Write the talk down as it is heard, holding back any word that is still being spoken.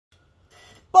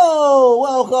Bo,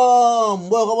 welcome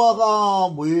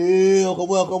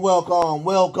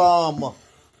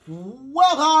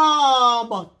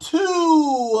to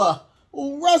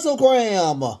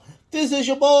WrestleGram. This is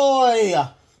your boy,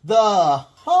 the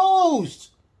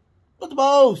host, not the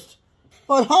most,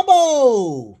 but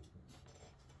humble.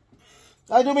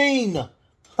 I do mean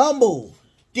humble,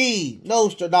 D.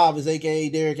 Nostradamus, aka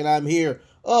Derek, and I'm here,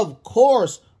 of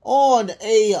course, on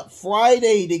a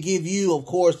Friday to give you, of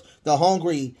course, the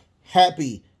hungry,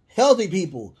 happy, healthy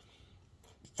people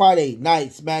Friday night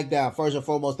Smackdown. First and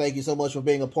foremost, thank you so much for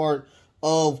being a part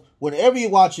of whenever you're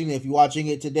watching it. If you're watching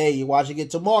it today, you're watching it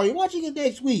tomorrow, you're watching it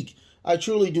next week, I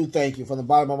truly do thank you from the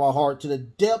bottom of my heart to the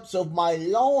depths of my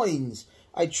loins.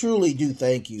 I truly do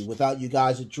thank you. Without you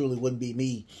guys, it truly wouldn't be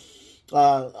me.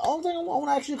 Only thing I want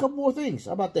to ask you a couple more things.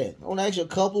 How about that? I want to ask you a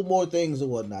couple more things and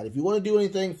whatnot. If you want to do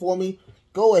anything for me,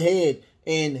 go ahead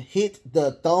and hit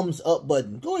the thumbs up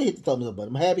button. Go ahead and hit the thumbs up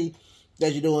button. I'm happy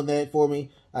that you're doing that for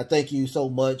me. I thank you so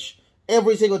much.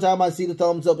 Every single time I see the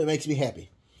thumbs up, it makes me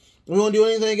happy. If you want to do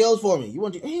anything else for me, you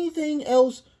want to do anything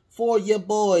else for your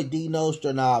boy, D.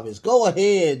 Nostradamus, go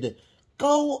ahead.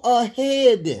 Go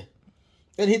ahead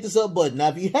and hit the sub button. Now,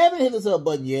 if you haven't hit the sub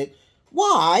button yet,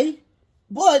 why?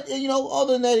 But, you know,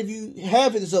 other than that, if you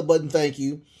have hit the sub button, thank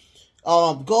you.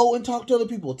 Go and talk to other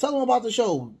people. Tell them about the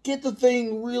show. Get the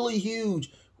thing really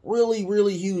huge. Really,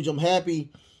 really huge. I'm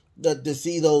happy to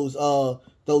see those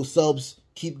subs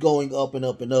keep going up and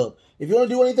up and up. If you want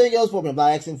to do anything else for me, I'm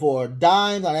not asking for a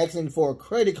dime, not asking for a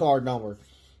credit card number.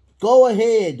 Go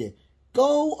ahead.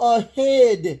 Go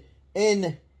ahead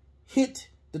and hit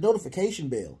the notification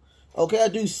bell. Okay, I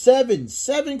do seven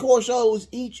core shows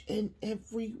each and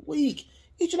every week.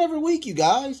 Each and every week, you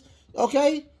guys.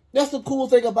 Okay? That's the cool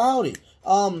thing about it.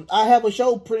 I have a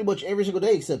show pretty much every single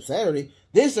day except Saturday.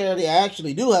 This Saturday, I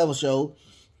actually do have a show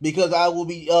because I will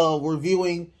be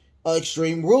reviewing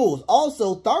Extreme Rules.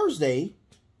 Also, Thursday,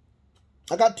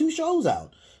 I got 2 shows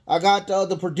out. I got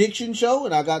the prediction show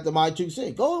and I got the My 2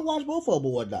 Cents. Go and watch both of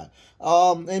them or whatnot.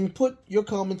 And put your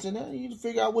comments in there and you can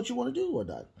figure out what you want to do or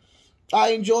not.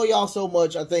 I enjoy y'all so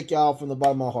much. I thank y'all from the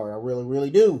bottom of my heart. I really, really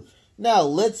do. Now,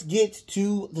 let's get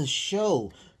to the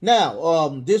show.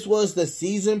 Now, this was the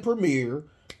season premiere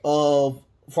of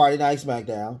Friday Night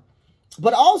Smackdown.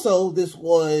 But also, this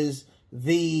was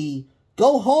the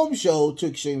go-home show to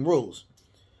Extreme Rules.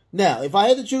 Now, if I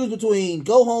had to choose between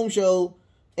go-home show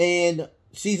and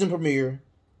season premiere,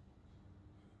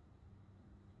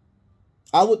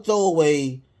 I would throw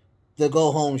away the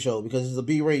go-home show because it's a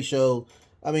B-rate show.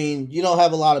 I mean, you don't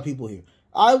have a lot of people here.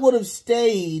 I would have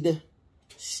stayed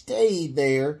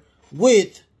there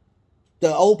with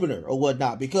the opener or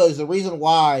whatnot, because the reason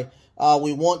why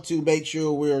we want to make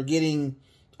sure we're getting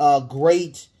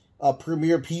great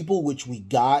premiere people, which we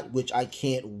got, which I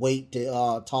can't wait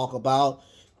to talk about.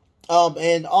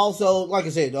 And also, like I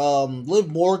said, Liv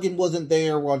Morgan wasn't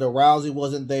there, Ronda Rousey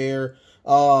wasn't there.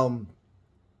 The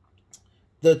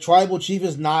Tribal Chief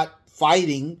is not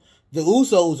fighting. The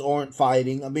Usos aren't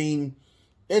fighting. I mean,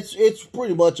 it's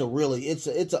pretty much it's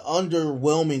an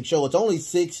underwhelming show. It's only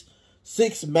six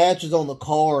matches on the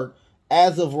card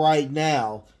as of right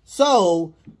now.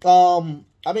 So,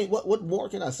 I mean, what more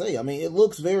can I say? I mean, it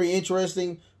looks very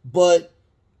interesting, but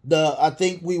I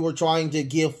think we were trying to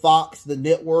give Fox, the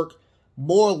network,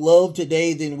 more love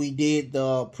today than we did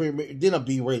a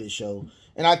B-rated show.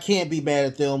 And I can't be mad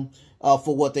at them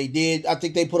for what they did. I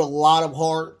think they put a lot of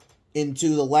heart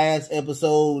into the last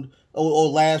episode or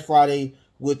last Friday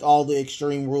with all the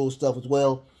Extreme Rules stuff as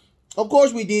well. Of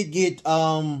course, we did get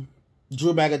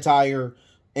Drew McIntyre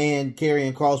and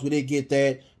Karrion Kross. We did get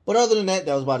that. But other than that,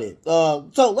 that was about it.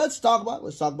 So let's start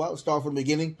from the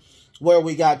beginning where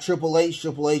we got Triple H.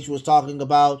 Triple H was talking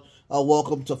about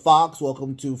welcome to Fox,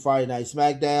 welcome to Friday Night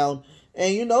Smackdown.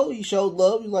 And, you know, he showed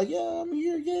love. He's like, yeah, I'm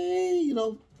here, yay, you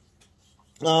know.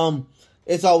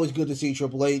 It's always good to see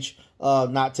Triple H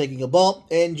not taking a bump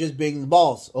and just being the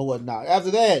boss or whatnot.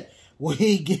 After that,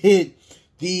 we get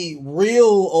the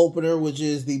real opener, which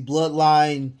is the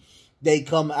Bloodline. They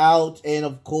come out, and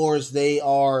of course, they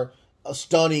are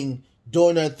stunning,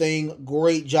 doing their thing.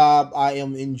 Great job. I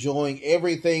am enjoying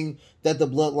everything that the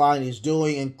Bloodline is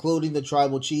doing, including the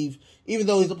Tribal Chief. Even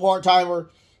though he's a part-timer,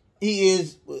 he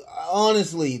is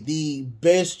honestly the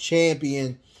best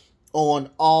champion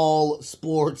on all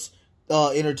sports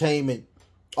entertainment,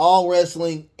 all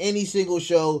wrestling, any single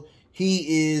show.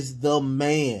 He is the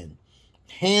man,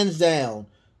 hands down,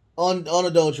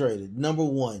 unadulterated, number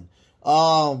one.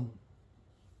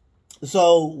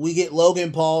 So we get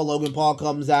Logan Paul. Logan Paul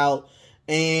comes out,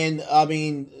 and I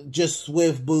mean, just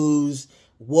swift boos.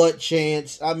 What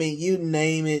chance? I mean, you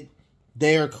name it,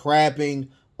 they're crapping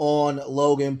on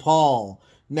Logan Paul.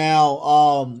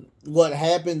 Now, what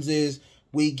happens is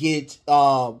we get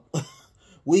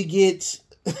we get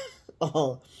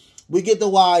the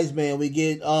wise man. We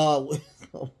get oh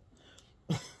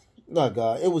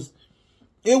God, it was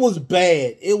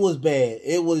bad. It was bad.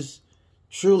 It was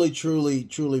truly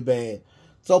bad.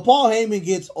 So Paul Heyman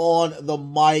gets on the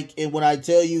mic, and when I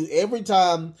tell you, every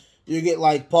time you get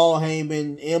like Paul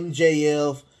Heyman,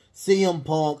 MJF, CM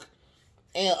Punk,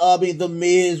 and The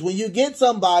Miz, when you get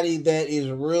somebody that is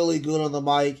really good on the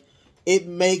mic, it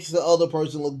makes the other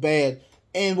person look bad.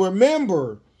 And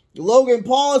remember, Logan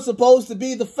Paul is supposed to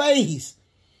be the face.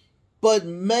 But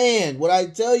man, when I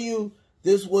tell you,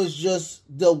 this was just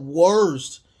the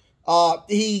worst.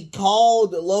 He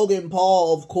called Logan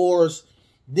Paul, of course,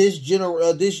 this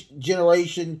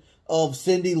generation of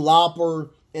Cyndi Lauper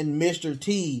and Mr.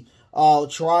 T,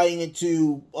 trying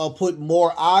to put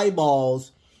more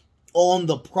eyeballs on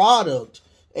the product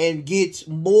and get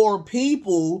more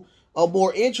people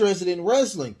more interested in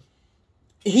wrestling.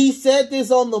 He said this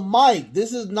on the mic.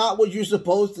 This is not what you're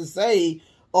supposed to say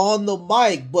on the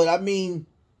mic, but I mean,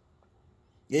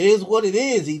 it is what it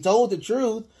is. He told the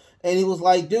truth, and he was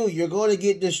like, dude, you're going to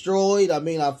get destroyed. I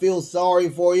mean, I feel sorry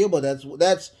for you, but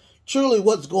that's truly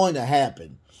what's going to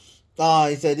happen.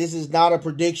 He said, this is not a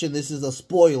prediction. This is a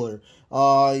spoiler.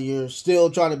 You're still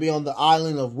trying to be on the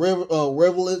island of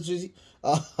revelation.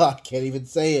 I can't even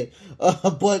say it.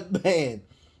 But man,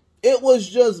 it was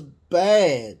just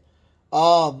bad.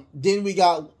 Then we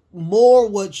got more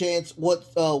what chance.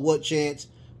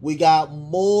 We got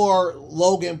more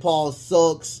Logan Paul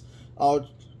sucks.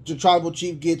 The Tribal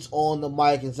Chief gets on the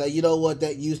mic and say, you know what,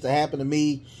 that used to happen to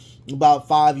me about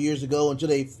 5 years ago, until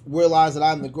they realize that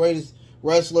I'm the greatest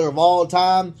wrestler of all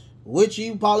time, which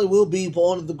he probably will be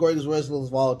one of the greatest wrestlers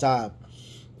of all time.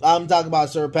 I'm talking about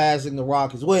surpassing The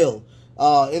Rock as well.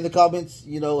 In the comments,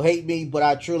 hate me, but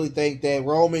I truly think that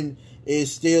Roman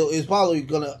is probably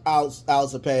going to out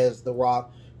surpass The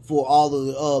Rock for all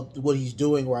of what he's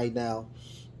doing right now.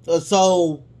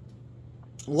 So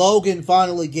Logan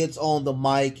finally gets on the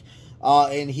mic,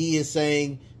 and he is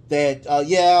saying that,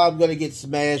 yeah, I'm going to get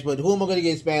smashed, but who am I going to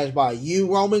get smashed by?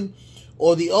 You, Roman,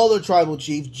 or the other Tribal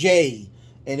Chief, Jay?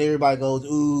 And everybody goes,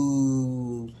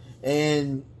 ooh.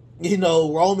 And,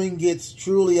 Roman gets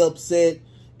truly upset,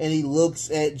 and he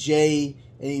looks at Jay,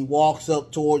 and he walks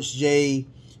up towards Jay.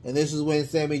 And this is when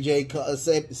Sami Zayn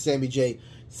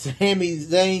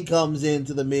comes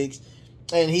into the mix,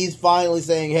 and he's finally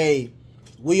saying, hey,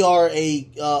 we are a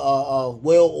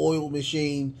well-oiled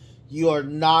machine. You are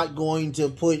not going to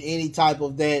put any type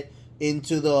of that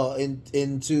into the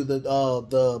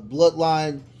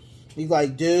bloodline. He's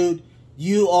like, dude,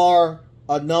 you are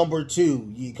a number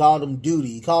two. You called him Duty.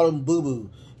 You called him Boo Boo.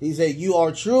 He said, you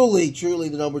are truly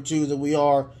the number twos, and we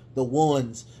are the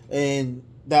ones. And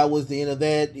that was the end of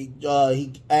that.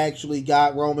 He actually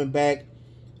got Roman back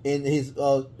in his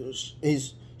mind,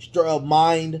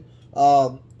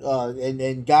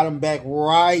 and got him back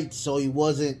right, so he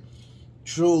wasn't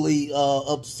truly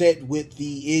upset with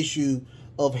the issue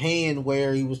of hand,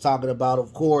 where he was talking about,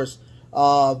 of course,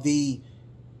 the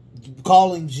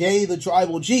calling Jay the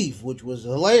Tribal Chief, which was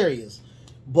hilarious.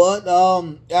 But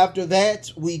after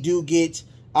that, we do get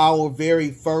our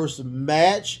very first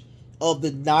match of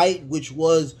the night, which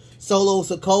was Solo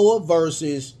Sikoa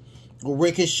versus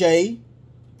Ricochet.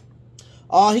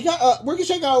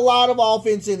 Ricochet got a lot of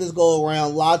offense in this go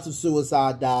around, lots of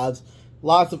suicide dives,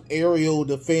 lots of aerial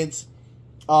defense,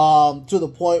 to the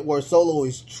point where Solo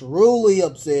is truly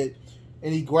upset,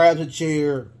 and he grabs a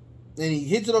chair and he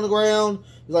hits it on the ground.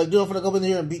 He's like, dude, I'm gonna come in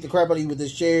here and beat the crap out of you with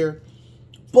this chair.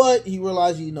 But he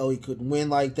realized, he couldn't win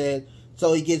like that.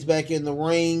 So he gets back in the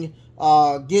ring,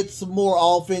 gets some more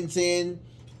offense in.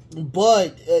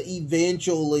 But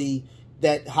eventually,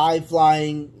 that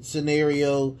high-flying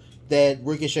scenario that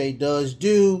Ricochet does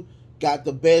got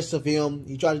the best of him.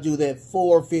 He tried to do that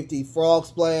 450 frog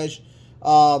splash.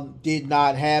 Did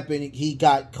not happen. He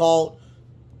got caught,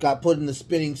 got put in the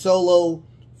spinning solo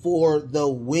for the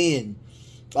win.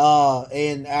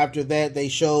 And after that, they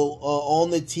show on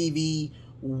the TV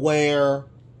where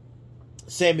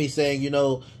Sammy's saying, he's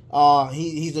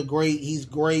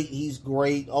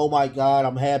great. Oh my God,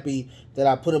 I'm happy that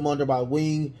I put him under my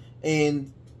wing.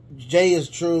 And Jay is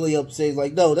truly upset. He's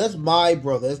like, no, that's my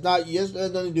brother. It has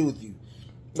nothing to do with you.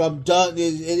 I'm done. It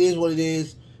is what it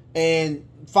is. And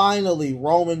finally,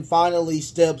 Roman finally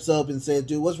steps up and says,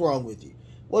 dude, what's wrong with you?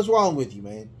 What's wrong with you,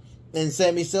 man? And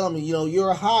Sammy's telling me, you're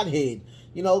a hothead.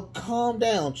 Calm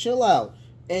down, chill out.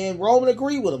 And Roman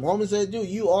agreed with him. Roman said, dude,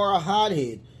 you are a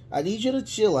hothead. I need you to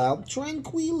chill out.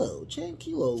 Tranquilo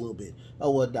a little bit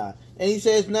or whatnot. And he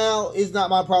says, now it's not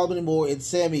my problem anymore. It's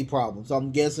Sammy's problem. So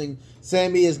I'm guessing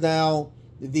Sammy is now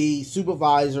the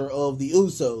supervisor of the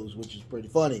Usos, which is pretty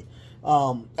funny.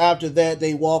 After that,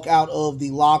 they walk out of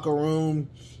the locker room.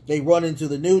 They run into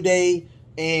the New Day,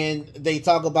 and they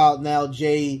talk about now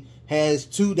Jay has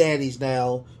two daddies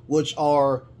now, which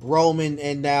are Roman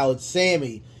and now it's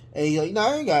Sammy. And he's like, no,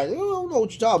 I don't know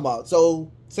what you're talking about.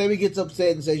 So Sammy gets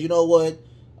upset and says, you know what?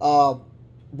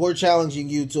 We're challenging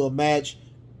you to a match.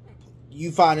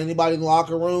 You find anybody in the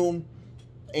locker room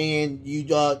and you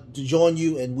to join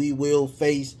you, and we will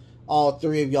face all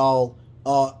three of y'all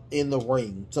in the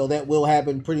ring. So that will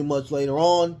happen pretty much later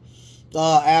on.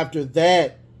 After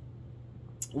that,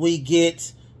 we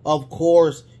get, of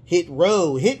course, Hit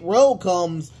Row. Hit Row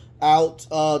comes out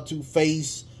to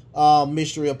face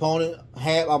mystery opponent.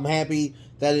 I'm happy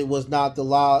that it was not the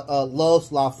Los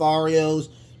Lotharios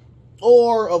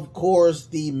or, of course,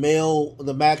 the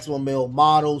Maximum Male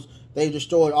Models. They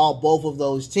destroyed both of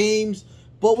those teams.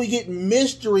 But we get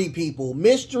mystery people.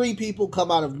 Mystery people come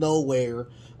out of nowhere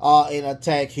and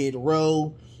attack Hit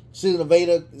Row. Selena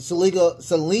Vega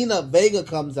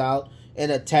comes out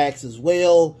and attacks as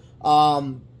well.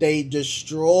 They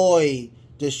destroy.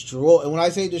 And when I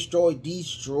say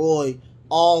destroy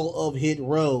all of Hit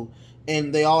Row.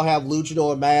 And they all have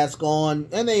luchador masks on.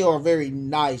 And they are very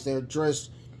nice. They're dressed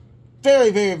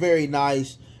very, very, very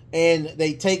nice. And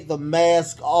they take the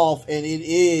mask off, and it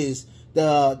is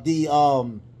the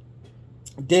Dale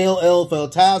El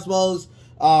Fantasmos.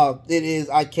 It is,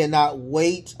 I cannot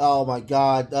wait. Oh my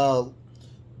God.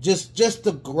 Just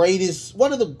the greatest,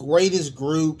 one of the greatest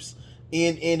groups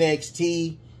in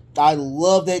NXT. I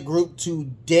love that group to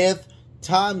death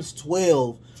times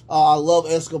 12. I love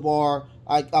Escobar.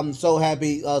 I'm so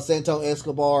happy Santo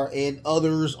Escobar and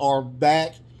others are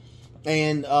back.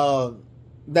 And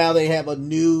now they have a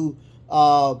new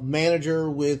manager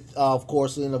with, of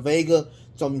course, Selena Vega.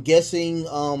 So I'm guessing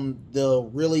the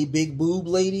really big boob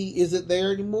lady isn't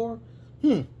there anymore.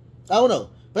 I don't know.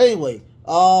 But anyway,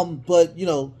 but you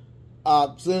know,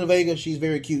 Selena Vega, she's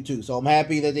very cute too. So I'm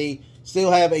happy that they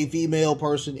still have a female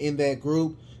person in that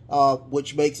group,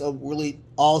 which makes a really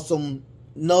awesome,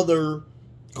 another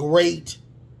great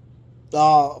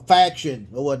faction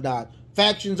or whatnot.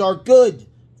 Factions are good.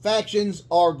 Factions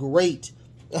are great.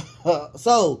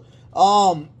 So,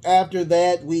 after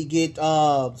that, we get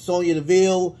Sonya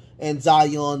Deville and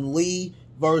Zion Lee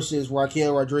versus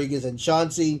Raquel Rodriguez and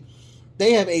Chauncey.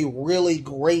 They have a really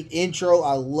great intro.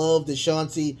 I love the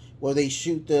Chauncey where they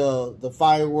shoot the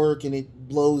firework and it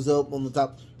blows up on the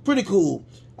top. Pretty cool.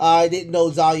 I didn't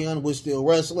know Zion was still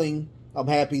wrestling. I'm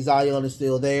happy Zion is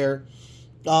still there.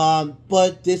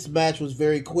 But this match was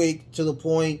very quick, to the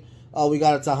point. We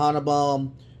got a Tahana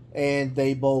Bomb, and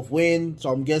they both win.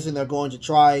 So I'm guessing they're going to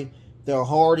try their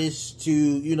hardest to,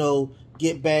 you know,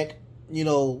 get back, you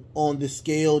know, on the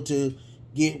scale to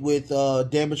get with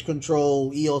Damage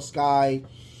Control, Io Sky,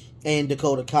 and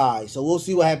Dakota Kai. So we'll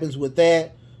see what happens with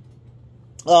that.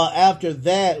 After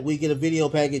that, we get a video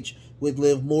package with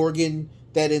Liv Morgan.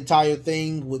 That entire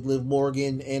thing with Liv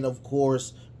Morgan and, of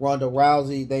course, Ronda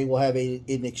Rousey. They will have an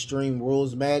Extreme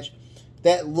Rules match.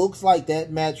 That looks like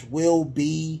that match will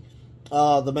be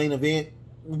the main event,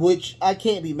 which I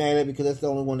can't be mad at because that's the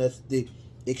only one that's the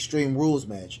Extreme Rules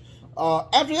match.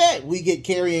 After that, we get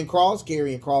Karrion Kross.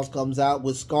 Karrion Kross comes out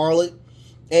with Scarlett,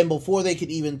 and before they could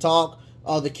even talk,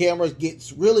 the camera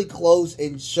gets really close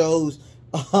and shows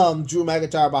Drew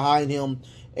McIntyre behind him,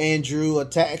 and Drew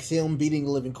attacks him, beating the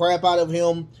living crap out of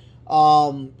him.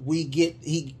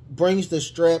 He brings the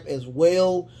strap as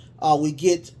well. We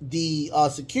get the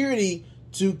security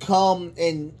to come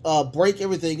and break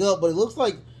everything up, but it looks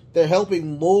like they're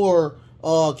helping more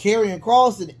Karrion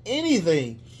Kross than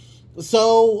anything.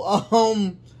 So,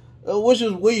 which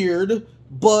is weird,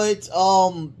 but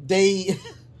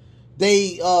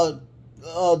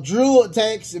Drew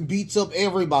attacks and beats up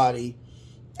everybody,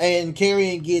 and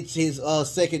Karrion gets his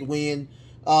second win,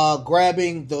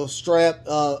 grabbing the strap,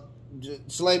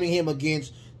 slamming him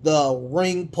against the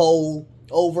ring pole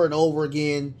over and over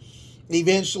again,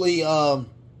 eventually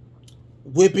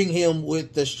whipping him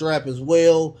with the strap as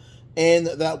well. And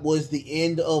that was the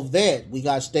end of that. We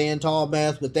got stand tall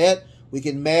math with that. We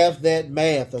can math that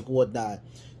math or whatnot.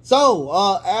 So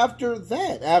after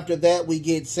that we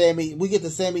get the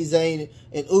Sami Zayn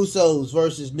and Usos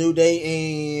versus New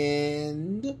Day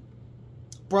and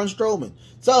Braun Strowman.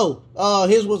 So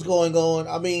here's what's going on.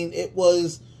 I mean, it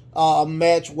was a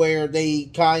match where they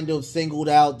kind of singled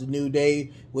out the New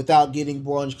Day without getting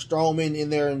Braun Strowman in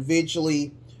there. And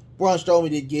eventually Braun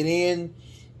Strowman did get in,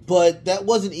 But that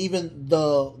wasn't even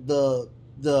the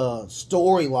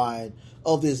storyline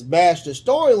of this match. The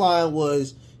storyline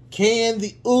was, can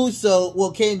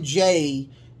Jay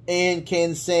and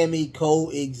can Sammy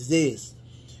coexist?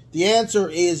 The answer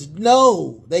is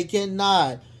no, they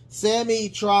cannot. Sammy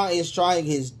is trying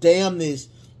his damnedest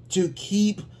to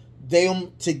keep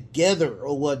them together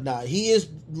or whatnot. He is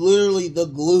literally the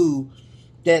glue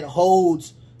that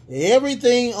holds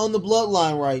everything on the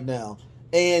bloodline right now.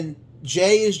 And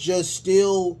Jay is just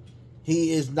still,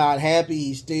 he is not happy.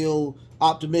 He's still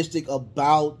optimistic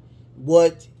about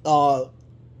what,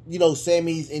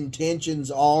 Sammy's intentions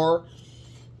are.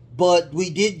 But we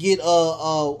did get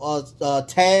a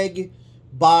tag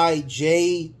by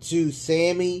Jay to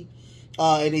Sammy.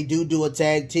 And they do a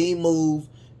tag team move.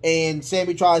 And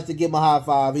Sammy tries to give him a high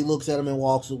five. He looks at him and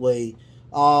walks away.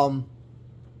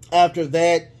 After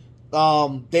that,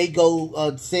 they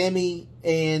go, Sammy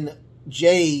and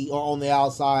Jay are on the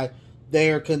outside.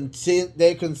 They're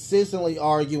consistently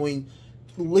arguing,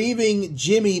 leaving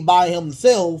Jimmy by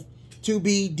himself to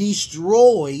be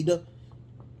destroyed.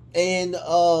 And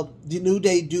the New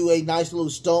Day do a nice little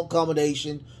stomp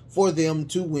combination for them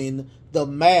to win the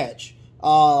match.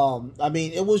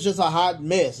 It was just a hot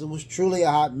mess. It was truly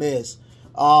a hot mess.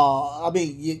 What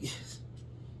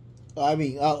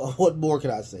more can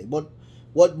I say?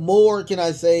 What more can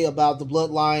I say about the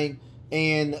Bloodline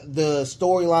and the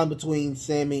storyline between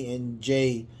Sammy and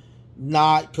Jay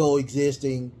not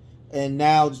coexisting? And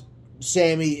now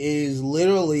Sammy is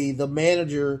literally the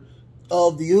manager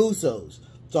of the Usos.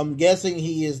 So I'm guessing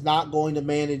he is not going to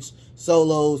manage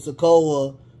Solo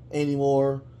Sikoa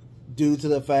anymore due to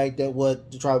the fact that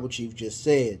what the Tribal Chief just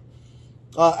said.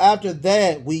 After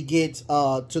that, we get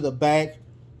to the back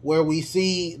where we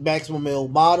see Maximum Male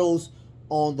Models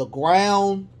on the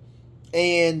ground,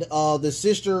 and the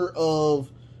sister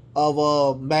of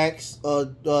Max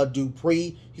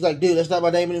Dupree. He's like, dude, that's not my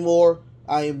name anymore.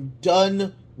 I am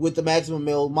done with the Maximum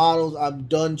Male Models. I'm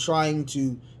done trying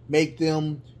to make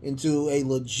them into a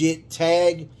legit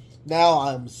tag. Now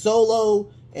I'm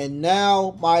solo, and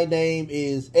now my name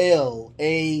is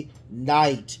L.A.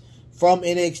 Knight. From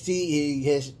NXT, he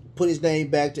has put his name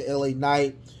back to L.A.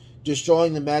 Knight,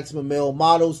 destroying the Maximum Male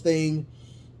Models thing.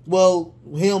 Well,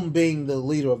 him being the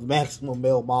leader of the Maximum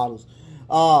Male Models.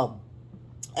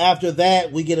 After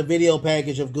that, we get a video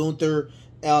package of Gunther.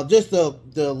 Just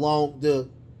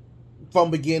from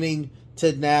beginning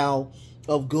to now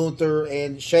of Gunther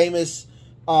and Sheamus.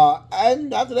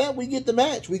 And after that, we get the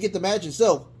match. We get the match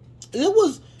itself. It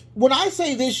was, when I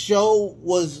say this show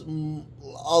was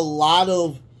a lot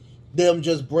of them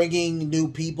just bringing new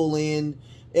people in,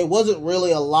 it wasn't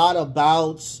really a lot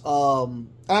about, and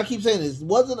I keep saying this, it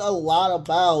wasn't a lot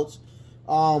about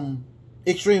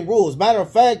Extreme Rules. Matter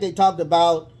of fact, they talked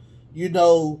about,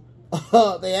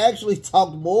 they actually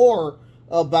talked more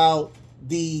about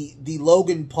the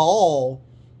Logan Paul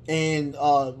and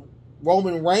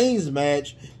Roman Reigns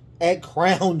match at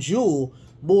Crown Jewel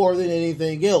more than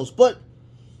anything else. But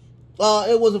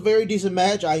it was a very decent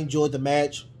match. I enjoyed the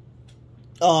match.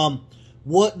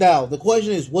 What now? The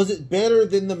question is, was it better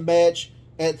than the match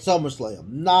at SummerSlam?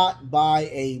 Not by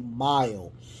a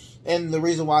mile. And the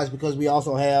reason why is because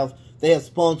they have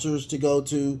sponsors to go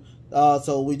to.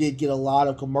 So we did get a lot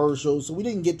of commercials. So we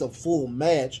didn't get the full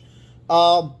match.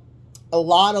 A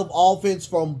lot of offense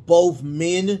from both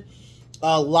men.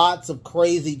 Lots of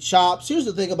crazy chops. Here's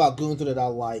the thing about Gunther that I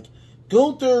like.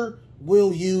 Gunther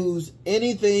will use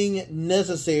anything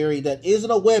necessary that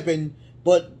isn't a weapon,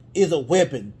 but is a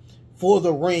weapon for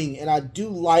the ring. And I do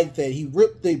like that. He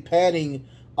ripped the padding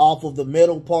off of the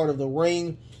metal part of the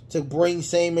ring to bring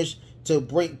Sheamus to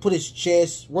run his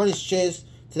chest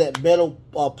to that metal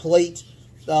plate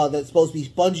that's supposed to be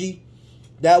spongy.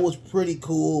 That was pretty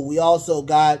cool. We also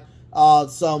got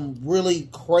some really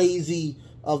crazy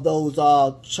of those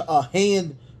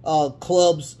hand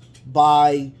clubs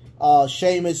by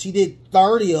Sheamus. He did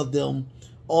 30 of them,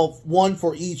 one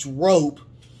for each rope.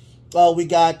 We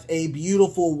got a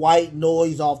beautiful white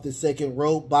noise off the second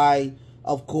rope by,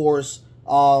 of course,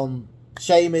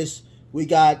 Sheamus. We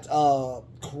got a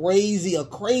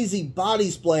crazy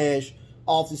body splash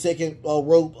off the second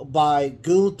rope by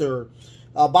Gunther.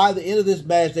 By the end of this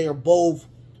match, they are both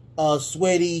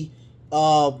sweaty,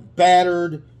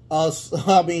 battered,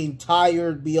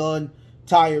 tired beyond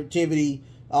tiredivity.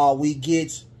 We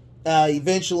get,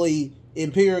 eventually,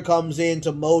 Imperium comes in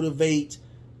to motivate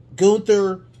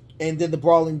Gunther, and then the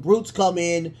Brawling Brutes come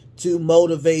in to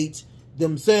motivate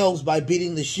themselves by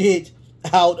beating the shit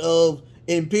out of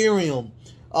Imperium.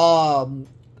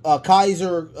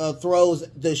 Kaiser throws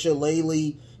the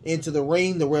Shillelagh into the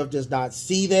ring. The ref does not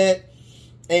see that.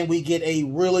 And we get a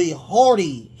really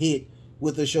hearty hit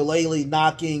with the shillelagh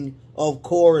knocking, of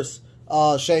course,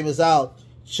 Sheamus out.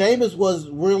 Sheamus was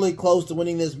really close to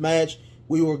winning this match.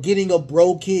 We were getting a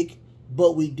bro kick,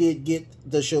 but we did get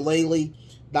the shillelagh,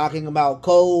 knocking him out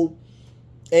cold,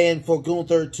 and for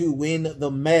Gunther to win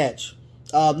the match.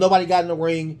 Nobody got in the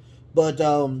ring, but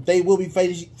they will be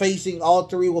facing, all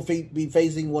three will be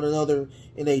facing one another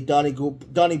in a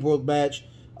Donnybrook match,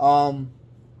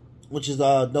 which is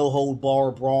a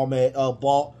no-hold-bar bar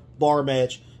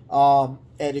match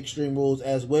at Extreme Rules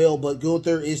as well. But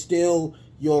Gunther is still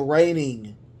your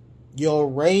reigning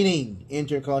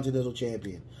Intercontinental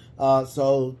Champion.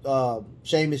 So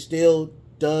Sheamus still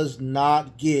does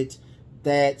not get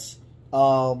that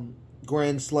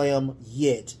Grand Slam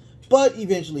yet. But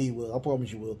eventually he will. I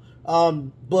promise you will.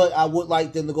 But I would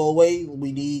like them to go away.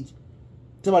 We need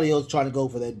somebody else trying to go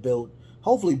for that belt.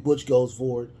 Hopefully Butch goes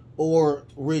for it. Or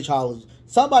Ridge Holland.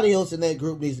 Somebody else in that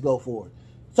group needs to go for it.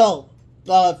 So,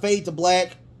 fade to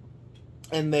black.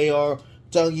 And they are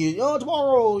telling you,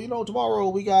 tomorrow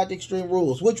we got Extreme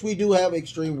Rules. Which we do have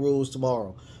Extreme Rules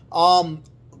tomorrow.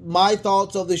 My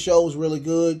thoughts of the show is really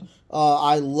good.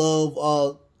 I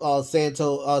love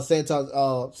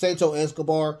Santo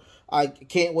Escobar. I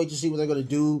can't wait to see what they're going to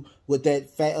do with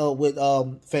that Phantasmo,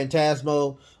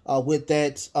 with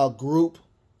that group,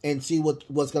 and see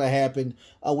what's going to happen.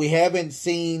 We haven't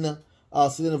seen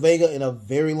Selena Vega in a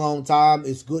very long time.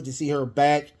 It's good to see her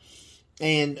back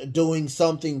and doing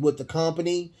something with the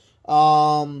company.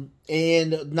 And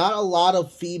not a lot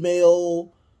of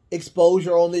female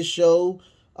exposure on this show.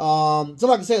 So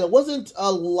like I said, there wasn't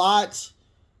a lot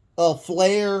of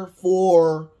flair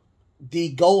for the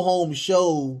go-home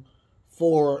show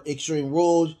for Extreme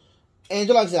Rules. And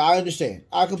like I said, I understand.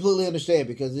 I completely understand,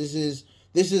 because this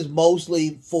is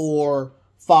mostly for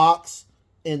Fox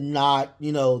and not,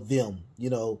 them,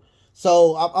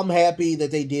 So I'm happy that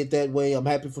they did that way. I'm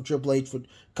happy for Triple H for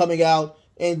coming out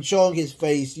and showing his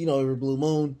face, every blue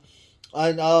moon.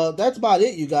 And that's about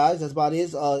it, you guys. That's about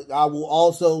it. I will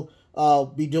also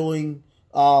be doing,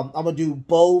 I'm going to do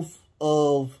both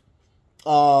of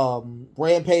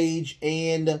Rampage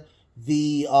and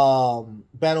the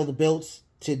Battle of the Belts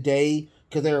today,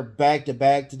 because they're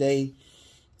back-to-back today.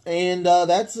 And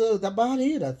that's about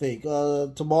it, I think.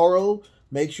 Tomorrow,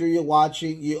 make sure you're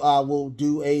watching. I will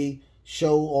do a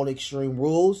show on Extreme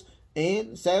Rules.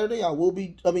 And Sunday, I will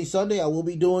be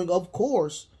doing, of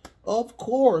course, I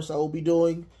will be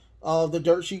doing the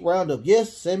Dirt Sheet Roundup.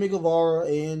 Yes, Sammy Guevara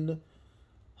and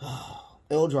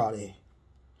Eldrade.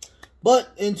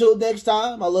 But until next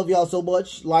time, I love y'all so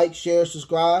much. Like, share,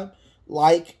 subscribe.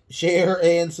 Like, share,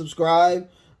 and subscribe.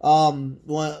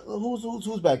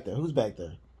 Who's back there? Who's back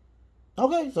there?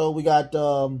 Okay, so we got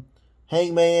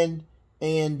Hangman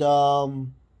and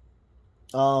who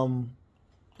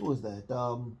is that?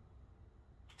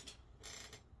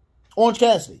 Orange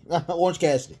Cassidy. Orange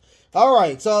Cassidy.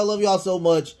 Alright, so I love y'all so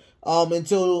much.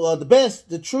 Until the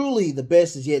best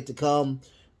is yet to come.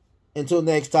 Until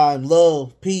next time,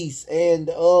 love, peace, and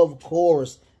of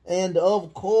course,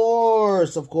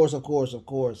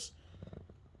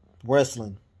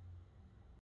 wrestling.